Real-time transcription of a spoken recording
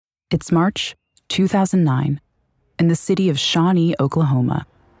It's March 2009 in the city of Shawnee, Oklahoma.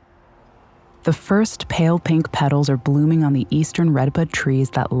 The first pale pink petals are blooming on the eastern redbud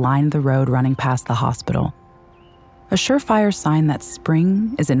trees that line the road running past the hospital. A surefire sign that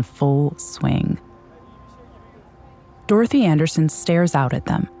spring is in full swing. Dorothy Anderson stares out at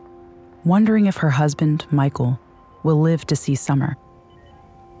them, wondering if her husband, Michael, will live to see summer.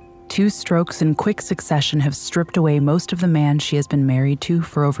 2 strokes in quick succession have stripped away most of the man she has been married to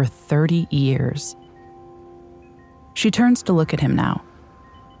for over 30 years. She turns to look at him now.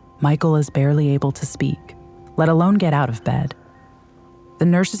 Michael is barely able to speak, let alone get out of bed. The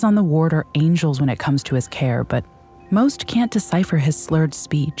nurses on the ward are angels when it comes to his care, but most can't decipher his slurred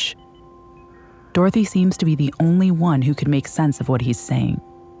speech. Dorothy seems to be the only one who could make sense of what he's saying.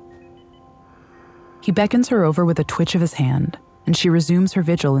 He beckons her over with a twitch of his hand, and she resumes her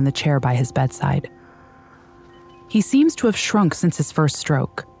vigil in the chair by his bedside. He seems to have shrunk since his first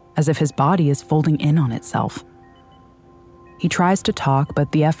stroke, as if his body is folding in on itself. He tries to talk,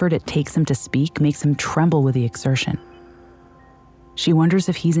 but the effort it takes him to speak makes him tremble with the exertion. She wonders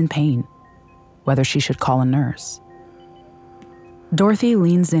if he's in pain, whether she should call a nurse. Dorothy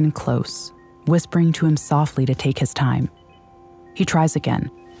leans in close, whispering to him softly to take his time. He tries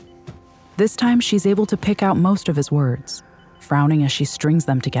again. This time she's able to pick out most of his words, frowning as she strings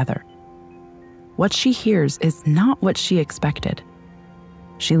them together. What she hears is not what she expected.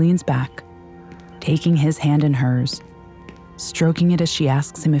 She leans back, taking his hand in hers, stroking it as she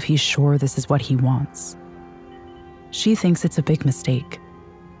asks him if he's sure this is what he wants. She thinks it's a big mistake.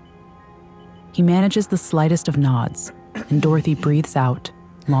 He manages the slightest of nods, and Dorothy breathes out,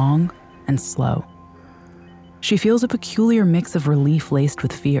 long and slow. She feels a peculiar mix of relief laced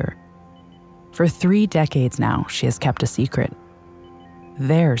with fear. For 3 decades now, she has kept a secret.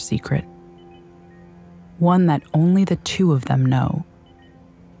 Their secret. One that only the 2 of them know.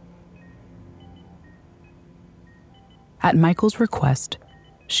 At Michael's request,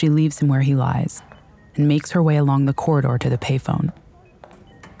 she leaves him where he lies and makes her way along the corridor to the payphone.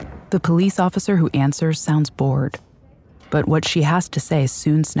 The police officer who answers sounds bored, but what she has to say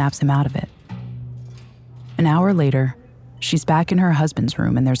soon snaps him out of it. An hour later, she's back in her husband's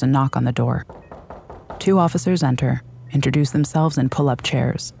room and there's a knock on the door. 2 officers enter, introduce themselves, and pull up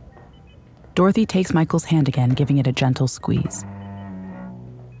chairs. Dorothy takes Michael's hand again, giving it a gentle squeeze.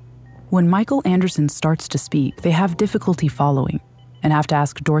 When Michael Anderson starts to speak, they have difficulty following and have to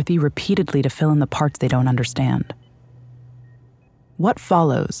ask Dorothy repeatedly to fill in the parts they don't understand. What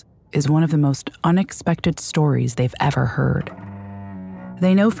follows is one of the most unexpected stories they've ever heard.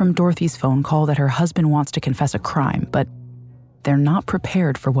 They know from Dorothy's phone call that her husband wants to confess a crime, but they're not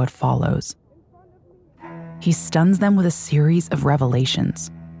prepared for what follows. He stuns them with a series of revelations.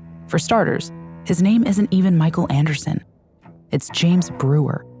 For starters, his name isn't even Michael Anderson. It's James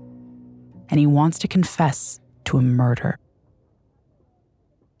Brewer. And he wants to confess to a murder.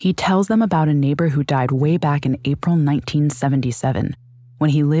 He tells them about a neighbor who died way back in April 1977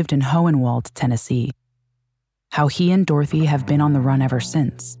 when he lived in Hohenwald, Tennessee. How he and Dorothy have been on the run ever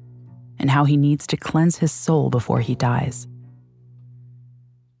since, and how he needs to cleanse his soul before he dies.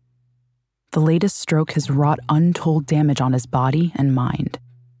 The latest stroke has wrought untold damage on his body and mind.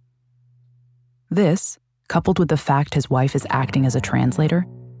 This, coupled with the fact his wife is acting as a translator,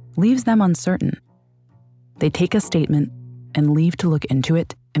 leaves them uncertain. They take a statement and leave to look into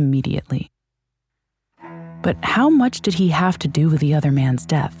it immediately. But how much did he have to do with the other man's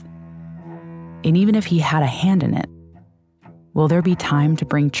death? And even if he had a hand in it, will there be time to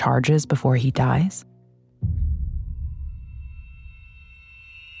bring charges before he dies?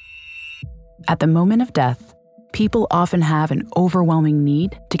 At the moment of death, people often have an overwhelming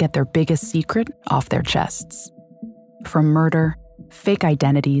need to get their biggest secret off their chests. From murder, fake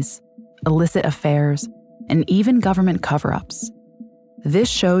identities, illicit affairs, and even government cover-ups. This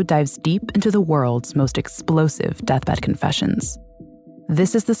show dives deep into the world's most explosive deathbed confessions.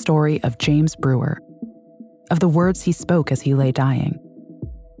 This is the story of James Brewer, of the words he spoke as he lay dying,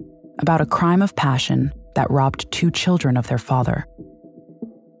 about a crime of passion that robbed 2 children of their father.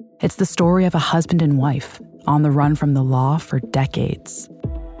 It's the story of a husband and wife on the run from the law for decades.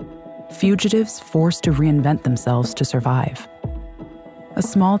 Fugitives forced to reinvent themselves to survive. A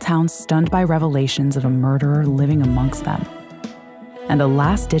small town stunned by revelations of a murderer living amongst them. And a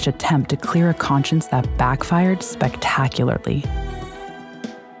last-ditch attempt to clear a conscience that backfired spectacularly.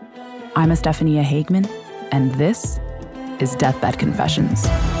 I'm Estefania Hagman, and this is Deathbed Confessions.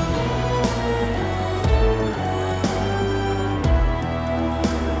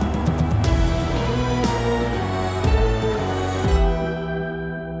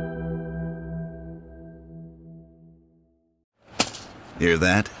 Hear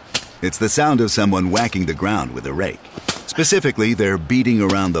that? It's the sound of someone whacking the ground with a rake. Specifically, they're beating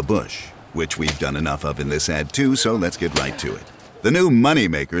around the bush, which we've done enough of in this ad too, so let's get right to it. The new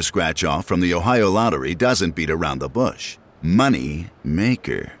Moneymaker scratch-off from the Ohio Lottery doesn't beat around the bush. Money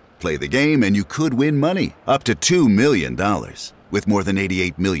Maker. Play the game and you could win money, up to $2 million. With more than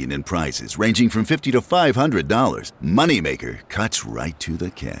 $88 million in prizes, ranging from $50 to $500, Moneymaker cuts right to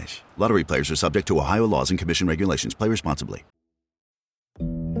the cash. Lottery players are subject to Ohio laws and commission regulations. Play responsibly.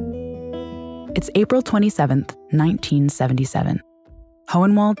 It's April 27th, 1977.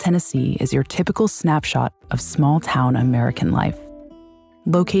 Hohenwald, Tennessee is your typical snapshot of small-town American life.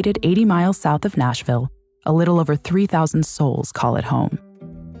 Located 80 miles south of Nashville, a little over 3,000 souls call it home.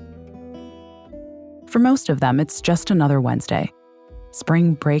 For most of them, it's just another Wednesday.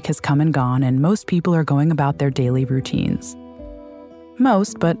 Spring break has come and gone, and most people are going about their daily routines.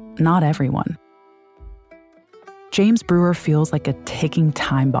 Most, but not everyone. James Brewer feels like a ticking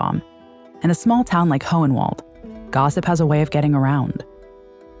time bomb. In a small town like Hohenwald, gossip has a way of getting around.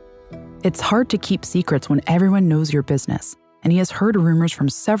 It's hard to keep secrets when everyone knows your business, and he has heard rumors from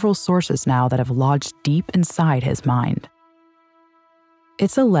several sources now that have lodged deep inside his mind.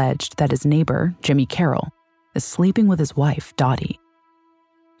 It's alleged that his neighbor, Jimmy Carroll, is sleeping with his wife, Dottie.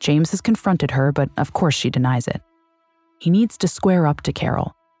 James has confronted her, but of course she denies it. He needs to square up to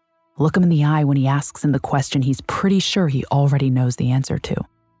Carroll, look him in the eye when he asks him the question he's pretty sure he already knows the answer to.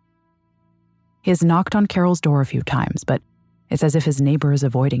 He has knocked on Carroll's door a few times, but it's as if his neighbor is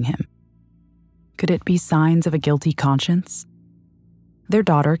avoiding him. Could it be signs of a guilty conscience? Their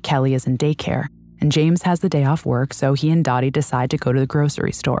daughter, Kelly, is in daycare, and James has the day off work, so he and Dottie decide to go to the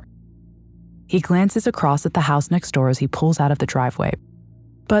grocery store. He glances across at the house next door as he pulls out of the driveway,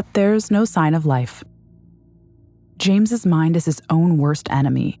 but there's no sign of life. James's mind is his own worst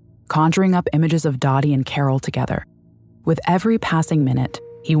enemy, conjuring up images of Dottie and Carroll together. With every passing minute,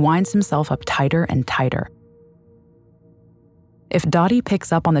 he winds himself up tighter and tighter. If Dottie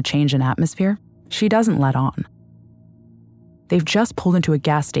picks up on the change in atmosphere, she doesn't let on. They've just pulled into a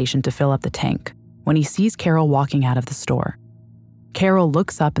gas station to fill up the tank when he sees Carroll walking out of the store. Carroll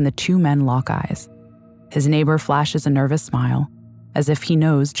looks up and the two men lock eyes. His neighbor flashes a nervous smile, as if he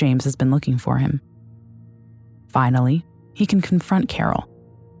knows James has been looking for him. Finally, he can confront Carroll.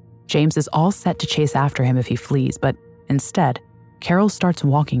 James is all set to chase after him if he flees, but instead, Carroll starts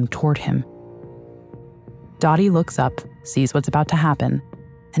walking toward him. Dottie looks up, sees what's about to happen,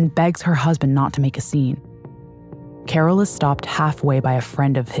 and begs her husband not to make a scene. Carroll is stopped halfway by a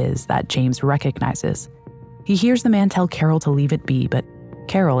friend of his that James recognizes. He hears the man tell Carroll to leave it be, but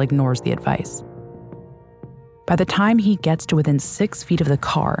Carroll ignores the advice. By the time he gets to within 6 feet of the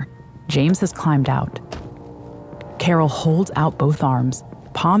car, James has climbed out. Carroll holds out both arms,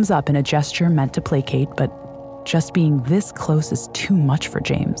 palms up in a gesture meant to placate, but just being this close is too much for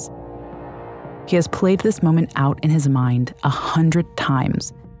James. He has played this moment out in his mind 100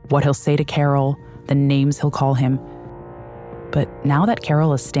 times, what he'll say to Carroll, the names he'll call him. But now that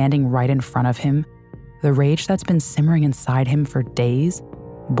Carroll is standing right in front of him, the rage that's been simmering inside him for days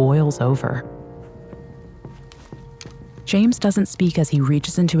boils over. James doesn't speak as he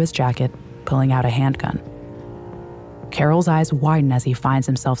reaches into his jacket, pulling out a handgun. Carroll's eyes widen as he finds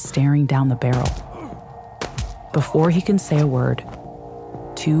himself staring down the barrel. Before he can say a word,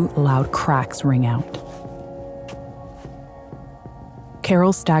 2 loud cracks ring out.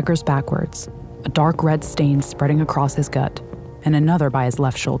 Carroll staggers backwards, a dark red stain spreading across his gut, and another by his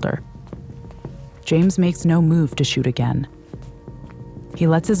left shoulder. James makes no move to shoot again. He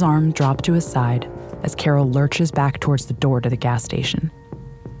lets his arm drop to his side as Carroll lurches back towards the door to the gas station.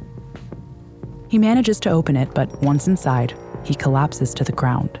 He manages to open it, but once inside, he collapses to the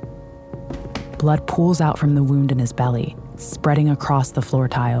ground. Blood pools out from the wound in his belly, spreading across the floor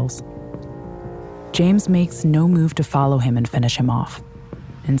tiles. James makes no move to follow him and finish him off.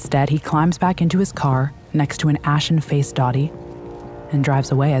 Instead, he climbs back into his car next to an ashen-faced Dottie and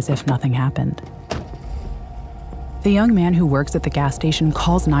drives away as if nothing happened. The young man who works at the gas station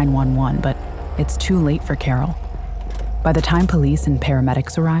calls 911, but it's too late for Carroll. By the time police and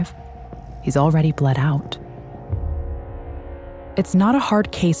paramedics arrive, he's already bled out. It's not a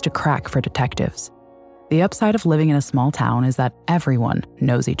hard case to crack for detectives. The upside of living in a small town is that everyone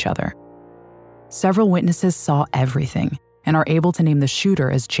knows each other. Several witnesses saw everything and are able to name the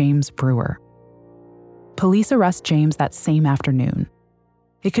shooter as James Brewer. Police arrest James that same afternoon.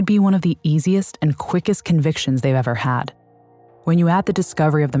 It could be one of the easiest and quickest convictions they've ever had. When you add the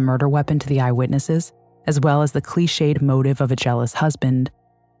discovery of the murder weapon to the eyewitnesses, as well as the cliched motive of a jealous husband,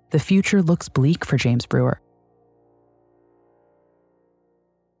 the future looks bleak for James Brewer.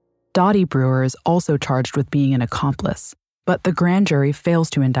 Dottie Brewer is also charged with being an accomplice, but the grand jury fails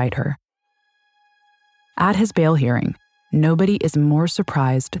to indict her. At his bail hearing, nobody is more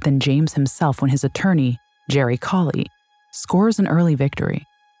surprised than James himself when his attorney, Jerry Cawley, scores an early victory.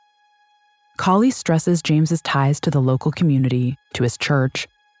 Cawley stresses James's ties to the local community, to his church,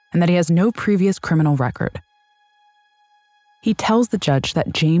 and that he has no previous criminal record. He tells the judge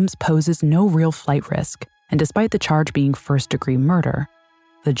that James poses no real flight risk, and despite the charge being first-degree murder,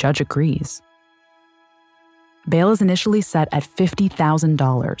 the judge agrees. Bail is initially set at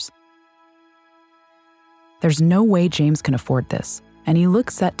 $50,000. There's no way James can afford this, and he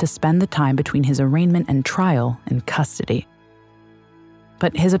looks set to spend the time between his arraignment and trial in custody.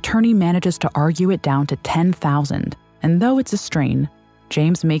 But his attorney manages to argue it down to $10,000, and though it's a strain,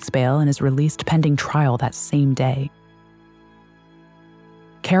 James makes bail and is released pending trial that same day.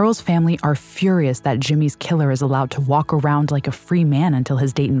 Carol's family are furious that Jimmy's killer is allowed to walk around like a free man until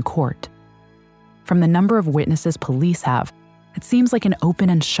his date in court. From the number of witnesses police have, it seems like an open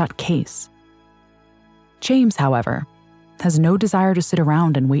and shut case. James, however, has no desire to sit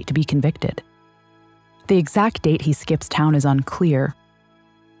around and wait to be convicted. The exact date he skips town is unclear.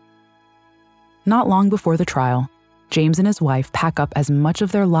 Not long before the trial, James and his wife pack up as much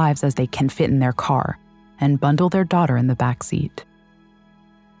of their lives as they can fit in their car and bundle their daughter in the back seat.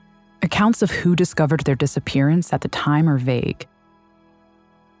 Accounts of who discovered their disappearance at the time are vague.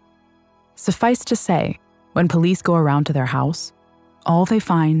 Suffice to say, when police go around to their house, all they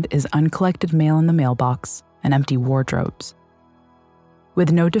find is uncollected mail in the mailbox and empty wardrobes.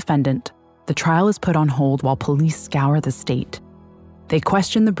 With no defendant, the trial is put on hold while police scour the state. They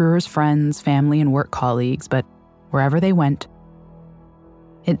question the Brewer's friends, family, and work colleagues, but wherever they went,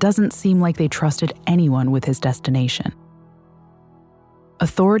 it doesn't seem like they trusted anyone with his destination.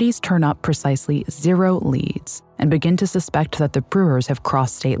 Authorities turn up precisely 0 leads and begin to suspect that the Brewers have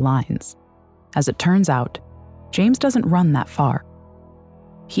crossed state lines. As it turns out, James doesn't run that far.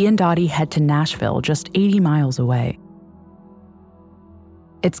 He and Dottie head to Nashville, just 80 miles away.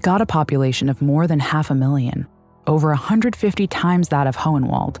 It's got a population of more than 500,000, over 150 times that of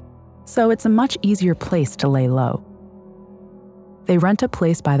Hohenwald, so it's a much easier place to lay low. They rent a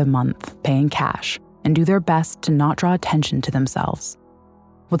place by the month, paying cash, and do their best to not draw attention to themselves.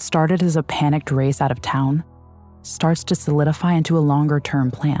 What started as a panicked race out of town starts to solidify into a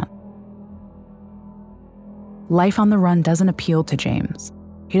longer-term plan. Life on the run doesn't appeal to James.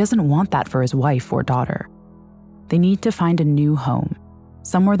 He doesn't want that for his wife or daughter. They need to find a new home,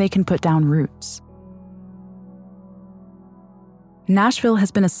 somewhere they can put down roots. Nashville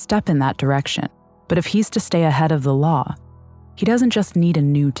has been a step in that direction, but if he's to stay ahead of the law, he doesn't just need a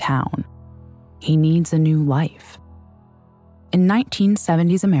new town. He needs a new life. In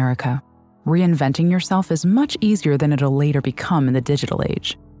 1970s America, reinventing yourself is much easier than it'll later become in the digital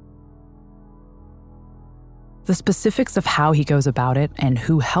age. The specifics of how he goes about it and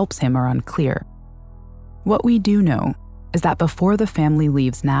who helps him are unclear. What we do know is that before the family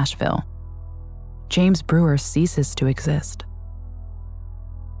leaves Nashville, James Brewer ceases to exist.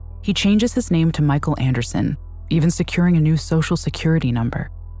 He changes his name to Michael Anderson, even securing a new social security number.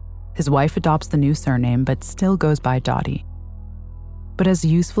 His wife adopts the new surname but still goes by Dottie. But as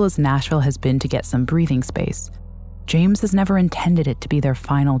useful as Nashville has been to get some breathing space, James has never intended it to be their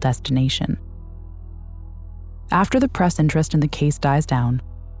final destination. After the press interest in the case dies down,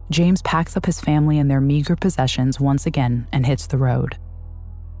 James packs up his family and their meager possessions once again and hits the road.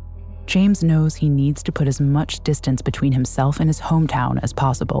 James knows he needs to put as much distance between himself and his hometown as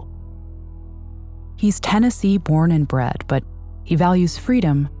possible. He's Tennessee born and bred, but he values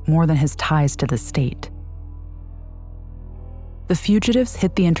freedom more than his ties to the state. The fugitives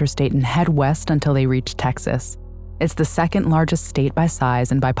hit the interstate and head west until they reach Texas. It's the second largest state by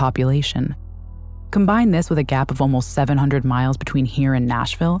size and by population. Combine this with a gap of almost 700 miles between here and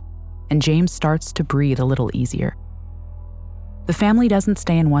Nashville, and James starts to breathe a little easier. The family doesn't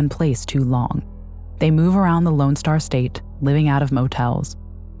stay in one place too long. They move around the Lone Star State, living out of motels.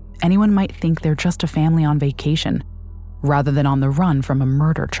 Anyone might think they're just a family on vacation, rather than on the run from a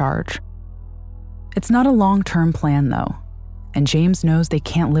murder charge. It's not a long-term plan, though, and James knows they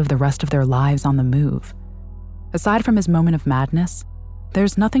can't live the rest of their lives on the move. Aside from his moment of madness,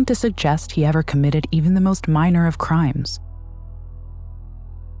 there's nothing to suggest he ever committed even the most minor of crimes.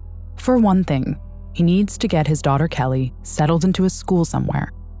 For one thing, he needs to get his daughter Kelly settled into a school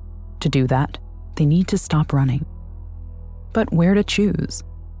somewhere. To do that, they need to stop running. But where to choose?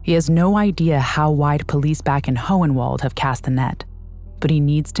 He has no idea how wide police back in Hohenwald have cast the net, but he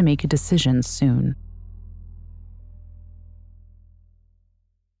needs to make a decision soon.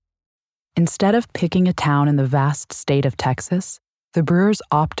 Instead of picking a town in the vast state of Texas, the Brewers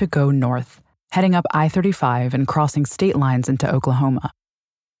opt to go north, heading up I-35 and crossing state lines into Oklahoma.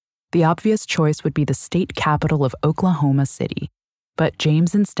 The obvious choice would be the state capital of Oklahoma City, but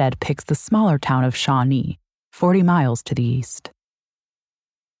James instead picks the smaller town of Shawnee, 40 miles to the east.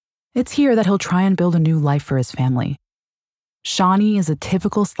 It's here that he'll try and build a new life for his family. Shawnee is a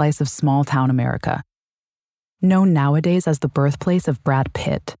typical slice of small-town America, known nowadays as the birthplace of Brad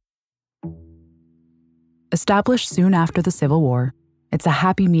Pitt. Established soon after the Civil War, it's a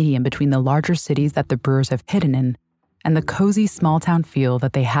happy medium between the larger cities that the Brewers have hidden in and the cozy small-town feel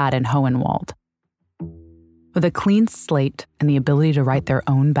that they had in Hohenwald. With a clean slate and the ability to write their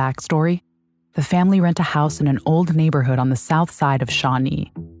own backstory, the family rent a house in an old neighborhood on the south side of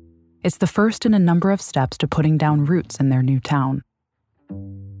Shawnee. It's the first in a number of steps to putting down roots in their new town.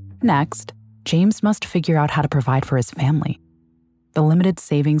 Next, James must figure out how to provide for his family. The limited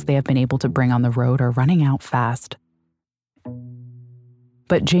savings they have been able to bring on the road are running out fast.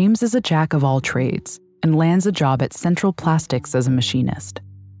 But James is a jack of all trades and lands a job at Central Plastics as a machinist.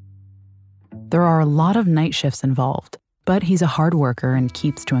 There are a lot of night shifts involved, but he's a hard worker and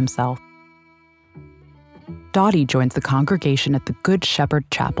keeps to himself. Dottie joins the congregation at the Good Shepherd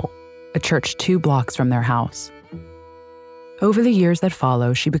Chapel, a church 2 blocks from their house. Over the years that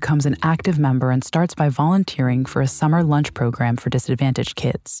follow, she becomes an active member and starts by volunteering for a summer lunch program for disadvantaged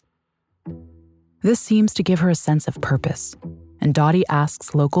kids. This seems to give her a sense of purpose, and Dottie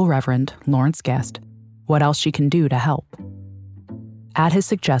asks local Reverend Lawrence Guest what else she can do to help. At his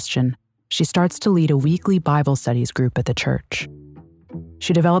suggestion, she starts to lead a weekly Bible studies group at the church.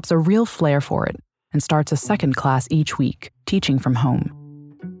 She develops a real flair for it and starts a second class each week, teaching from home.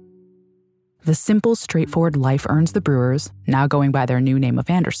 The simple, straightforward life earns the Brewers, now going by their new name of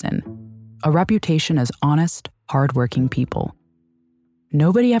Anderson, a reputation as honest, hard-working people.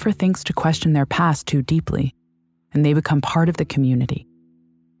 Nobody ever thinks to question their past too deeply, and they become part of the community.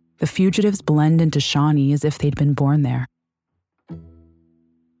 The fugitives blend into Shawnee as if they'd been born there.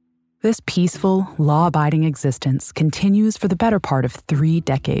 This peaceful, law-abiding existence continues for the better part of 3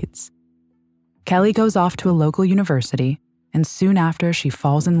 decades. Kelly goes off to a local university, and soon after she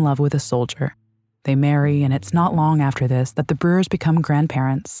falls in love with a soldier. They marry, and it's not long after this that the Brewers become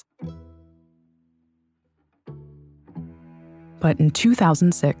grandparents. But in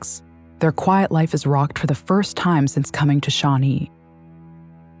 2006, their quiet life is rocked for the first time since coming to Shawnee.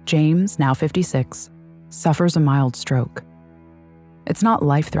 James, now 56, suffers a mild stroke. It's not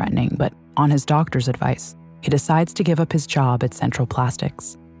life-threatening, but on his doctor's advice, he decides to give up his job at Central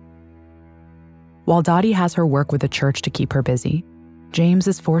Plastics. While Dottie has her work with the church to keep her busy, James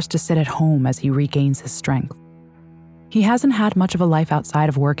is forced to sit at home as he regains his strength. He hasn't had much of a life outside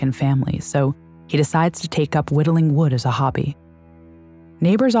of work and family, so he decides to take up whittling wood as a hobby.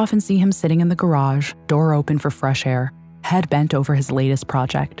 Neighbors often see him sitting in the garage, door open for fresh air, head bent over his latest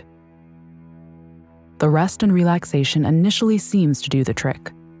project. The rest and relaxation initially seems to do the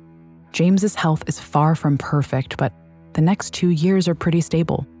trick. James's health is far from perfect, but the next 2 years are pretty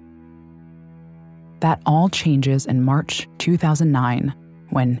stable. That all changes in March 2009,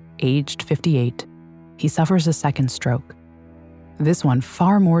 when, aged 58, he suffers a second stroke. This one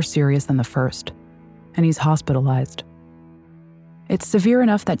far more serious than the first, and he's hospitalized. It's severe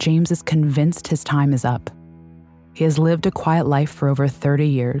enough that James is convinced his time is up. He has lived a quiet life for over 30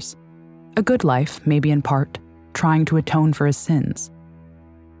 years. A good life, maybe in part, trying to atone for his sins.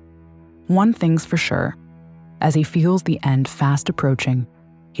 One thing's for sure, as he feels the end fast approaching,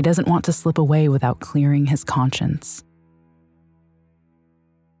 he doesn't want to slip away without clearing his conscience.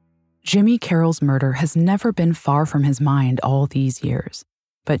 Jimmy Carroll's murder has never been far from his mind all these years,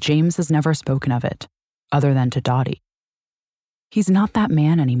 but James has never spoken of it, other than to Dottie. He's not that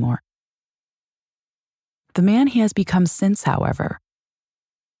man anymore. The man he has become since, however,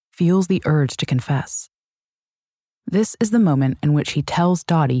 feels the urge to confess. This is the moment in which he tells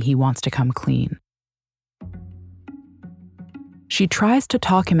Dottie he wants to come clean. She tries to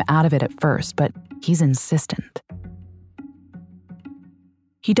talk him out of it at first, but he's insistent.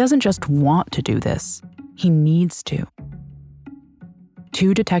 He doesn't just want to do this, he needs to.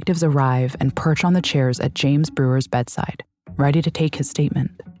 2 detectives arrive and perch on the chairs at James Brewer's bedside, ready to take his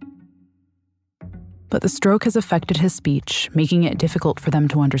statement. But the stroke has affected his speech, making it difficult for them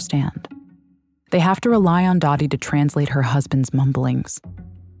to understand. They have to rely on Dottie to translate her husband's mumblings.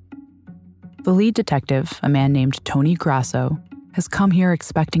 The lead detective, a man named Tony Grasso, has come here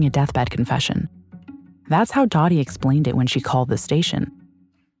expecting a deathbed confession. That's how Dottie explained it when she called the station.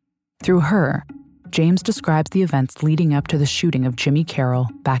 Through her, James describes the events leading up to the shooting of Jimmy Carroll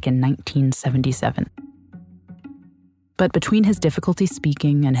back in 1977. But between his difficulty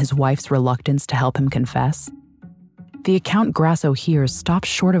speaking and his wife's reluctance to help him confess, the account Grasso hears stops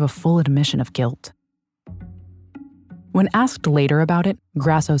short of a full admission of guilt. When asked later about it,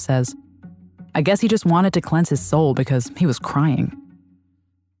 Grasso says, "I guess he just wanted to cleanse his soul because he was crying."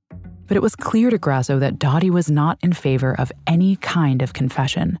 But it was clear to Grasso that Dottie was not in favor of any kind of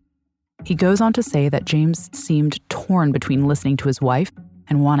confession. He goes on to say that James seemed torn between listening to his wife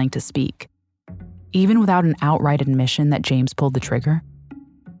and wanting to speak. Even without an outright admission that James pulled the trigger,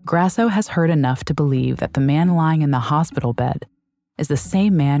 Grasso has heard enough to believe that the man lying in the hospital bed is the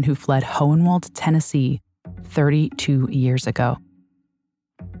same man who fled Hohenwald, Tennessee, 32 years ago.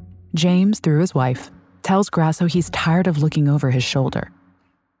 James, through his wife, tells Grasso he's tired of looking over his shoulder.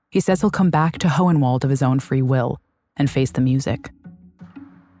 He says he'll come back to Hohenwald of his own free will and face the music.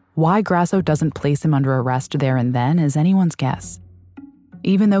 Why Grasso doesn't place him under arrest there and then is anyone's guess.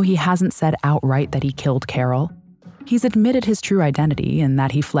 Even though he hasn't said outright that he killed Carol, he's admitted his true identity and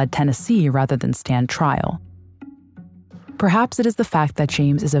that he fled Tennessee rather than stand trial. Perhaps it is the fact that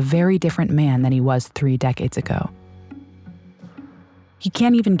James is a very different man than he was 3 decades ago. He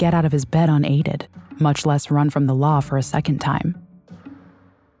can't even get out of his bed unaided, much less run from the law for a second time.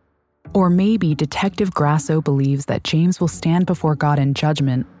 Or maybe Detective Grasso believes that James will stand before God in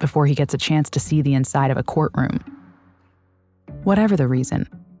judgment before he gets a chance to see the inside of a courtroom. Whatever the reason,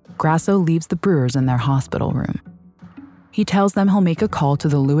 Grasso leaves the Brewers in their hospital room. He tells them he'll make a call to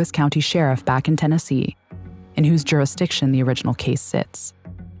the Lewis County Sheriff back in Tennessee, in whose jurisdiction the original case sits.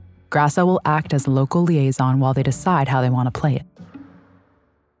 Grasso will act as local liaison while they decide how they want to play it.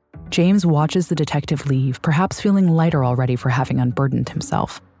 James watches the detective leave, perhaps feeling lighter already for having unburdened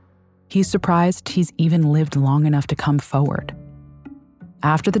himself. He's surprised he's even lived long enough to come forward.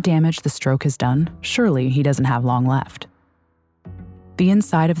 After the damage the stroke has done, surely he doesn't have long left. The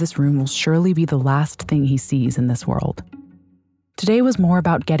inside of this room will surely be the last thing he sees in this world. Today was more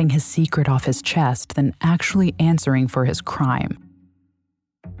about getting his secret off his chest than actually answering for his crime.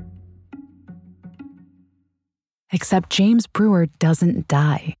 Except James Brewer doesn't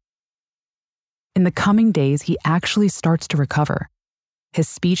die. In the coming days, he actually starts to recover. His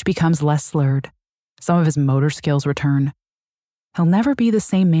speech becomes less slurred. Some of his motor skills return. He'll never be the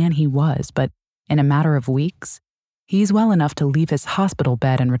same man he was, but in a matter of weeks, he's well enough to leave his hospital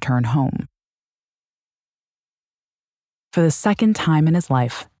bed and return home. For the second time in his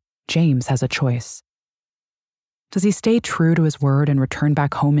life, James has a choice. Does he stay true to his word and return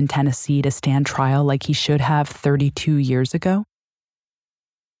back home in Tennessee to stand trial like he should have 32 years ago?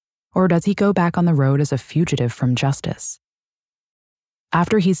 Or does he go back on the road as a fugitive from justice?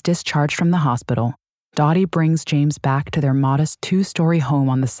 After he's discharged from the hospital, Dottie brings James back to their modest 2-story home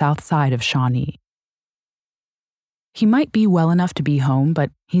on the south side of Shawnee. He might be well enough to be home,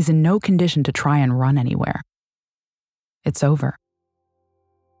 but he's in no condition to try and run anywhere. It's over.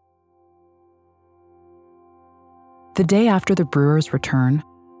 The day after the Brewers return,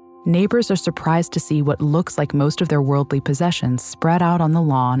 neighbors are surprised to see what looks like most of their worldly possessions spread out on the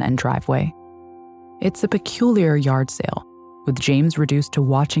lawn and driveway. It's a peculiar yard sale, with James reduced to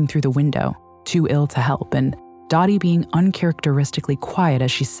watching through the window, too ill to help, and Dottie being uncharacteristically quiet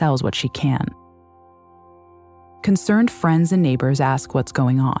as she sells what she can. Concerned friends and neighbors ask what's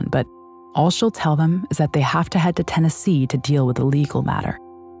going on, but all she'll tell them is that they have to head to Tennessee to deal with the legal matter.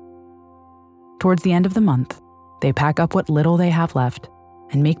 Towards the end of the month, they pack up what little they have left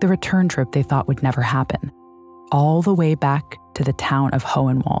and make the return trip they thought would never happen, all the way back to the town of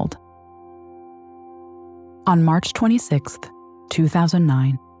Hohenwald. On March 26th,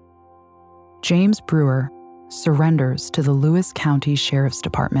 2009, James Brewer surrenders to the Lewis County Sheriff's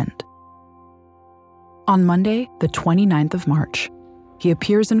Department. On Monday, the 29th of March, he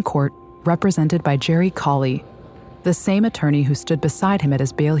appears in court represented by Jerry Cawley, the same attorney who stood beside him at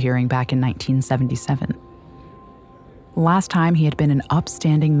his bail hearing back in 1977. Last time, he had been an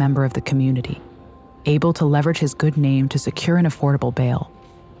upstanding member of the community, able to leverage his good name to secure an affordable bail.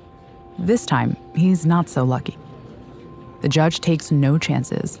 This time, he's not so lucky. The judge takes no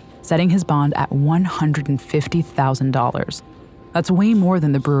chances, setting his bond at $150,000. That's way more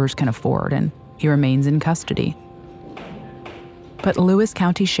than the Brewers can afford, and he remains in custody. But Lewis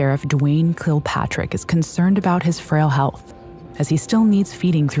County Sheriff Dwayne Kilpatrick is concerned about his frail health, as he still needs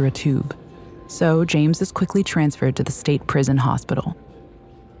feeding through a tube. So James is quickly transferred to the state prison hospital.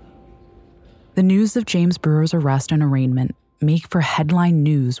 The news of James Brewer's arrest and arraignment make for headline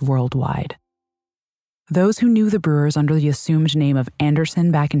news worldwide. Those who knew the Brewers under the assumed name of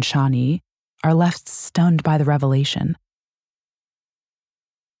Anderson back in Shawnee are left stunned by the revelation.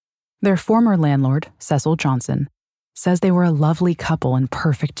 Their former landlord, Cecil Johnson, says they were a lovely couple and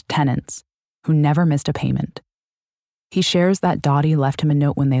perfect tenants who never missed a payment. He shares that Dottie left him a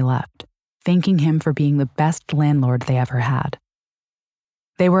note when they left, thanking him for being the best landlord they ever had.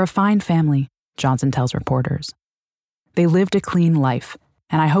 They were a fine family, Johnson tells reporters. They lived a clean life,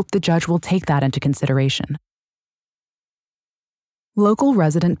 and I hope the judge will take that into consideration. Local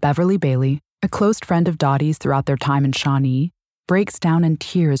resident Beverly Bailey, a close friend of Dottie's throughout their time in Shawnee, breaks down in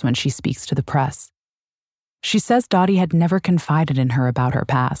tears when she speaks to the press. She says Dottie had never confided in her about her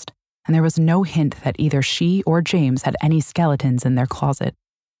past, and there was no hint that either she or James had any skeletons in their closet.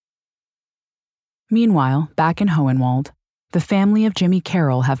 Meanwhile, back in Hohenwald, the family of Jimmy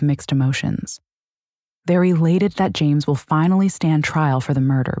Carroll have mixed emotions. They're elated that James will finally stand trial for the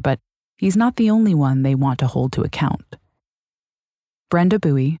murder, but he's not the only one they want to hold to account. Brenda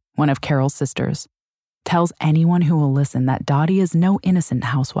Bowie, one of Carroll's sisters, tells anyone who will listen that Dottie is no innocent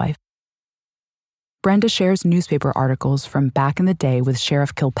housewife. Brenda shares newspaper articles from back in the day with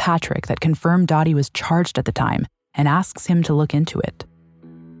Sheriff Kilpatrick that confirm Dottie was charged at the time and asks him to look into it.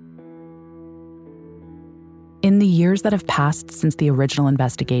 In the years that have passed since the original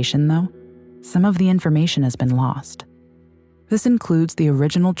investigation, though, some of the information has been lost. This includes the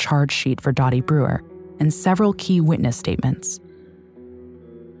original charge sheet for Dottie Brewer and several key witness statements.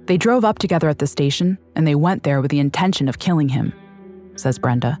 They drove up together at the station, and they went there with the intention of killing him, says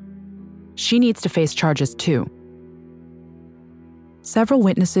Brenda. She needs to face charges too. Several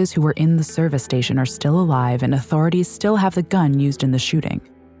witnesses who were in the service station are still alive, and authorities still have the gun used in the shooting.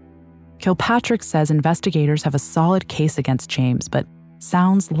 Kilpatrick says investigators have a solid case against James, but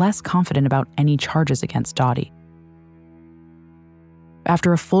sounds less confident about any charges against Dottie.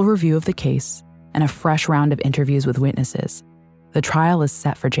 After a full review of the case and a fresh round of interviews with witnesses, the trial is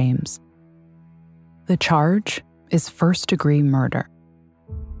set for James. The charge is first-degree murder.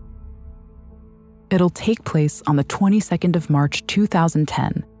 It'll take place on the 22nd of March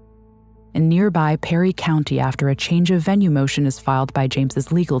 2010 in nearby Perry County after a change of venue motion is filed by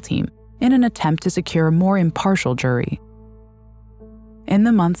James's legal team in an attempt to secure a more impartial jury. In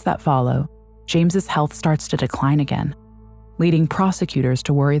the months that follow, James's health starts to decline again, leading prosecutors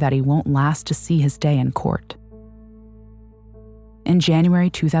to worry that he won't last to see his day in court. In January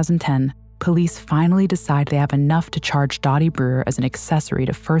 2010, police finally decide they have enough to charge Dottie Brewer as an accessory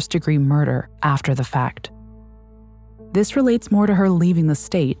to first-degree murder after the fact. This relates more to her leaving the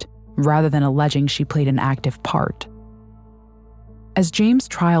state rather than alleging she played an active part. As James'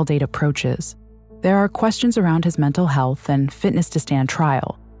 trial date approaches, there are questions around his mental health and fitness to stand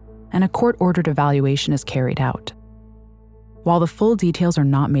trial, and a court-ordered evaluation is carried out. While the full details are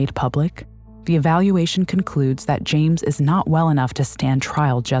not made public, the evaluation concludes that James is not well enough to stand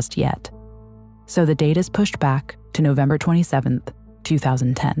trial just yet. So the date is pushed back to November 27th,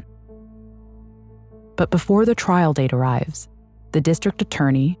 2010. But before the trial date arrives, the district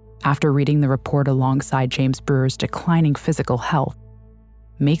attorney, after reading the report alongside James Brewer's declining physical health,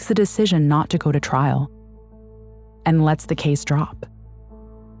 makes a decision not to go to trial and lets the case drop.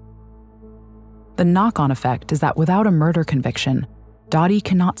 The knock-on effect is that without a murder conviction, Dottie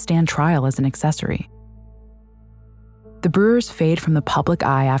cannot stand trial as an accessory. The Brewers fade from the public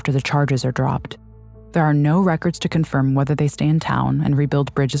eye after the charges are dropped. There are no records to confirm whether they stay in town and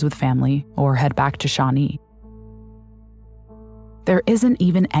rebuild bridges with family or head back to Shawnee. There isn't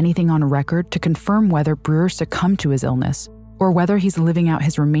even anything on record to confirm whether Brewer succumbed to his illness or whether he's living out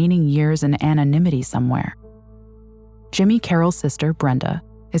his remaining years in anonymity somewhere. Jimmy Carroll's sister, Brenda,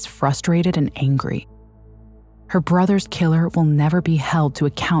 is frustrated and angry. Her brother's killer will never be held to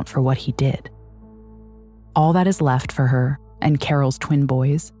account for what he did. All that is left for her and Carroll's twin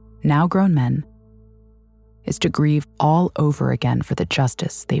boys, now grown men, is to grieve all over again for the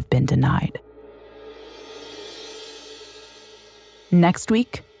justice they've been denied. Next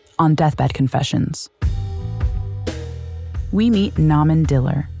week on Deathbed Confessions, we meet Naaman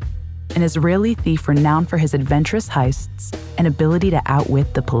Diller, an Israeli thief renowned for his adventurous heists and ability to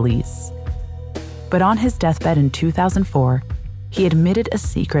outwit the police. But on his deathbed in 2004, he admitted a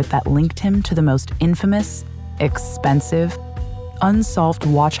secret that linked him to the most infamous, expensive, unsolved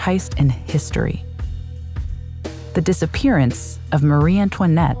watch heist in history: the disappearance of Marie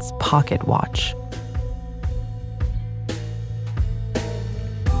Antoinette's pocket watch.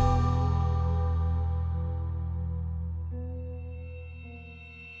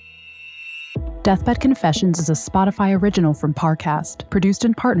 Deathbed Confessions is a Spotify original from Parcast, produced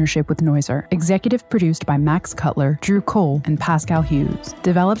in partnership with Noiser. Executive produced by Max Cutler, Drew Cole, and Pascal Hughes.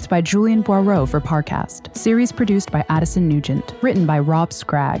 Developed by Julian Boireau for Parcast. Series produced by Addison Nugent. Written by Rob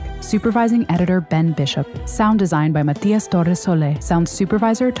Scragg. Supervising editor Ben Bishop. Sound design by Matias Torres Soler. Sound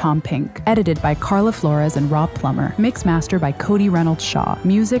supervisor Tom Pink. Edited by Carla Flores and Rob Plummer. Mix master by Cody Reynolds Shaw.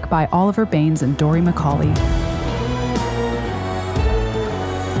 Music by Oliver Baines and Dory McCauley.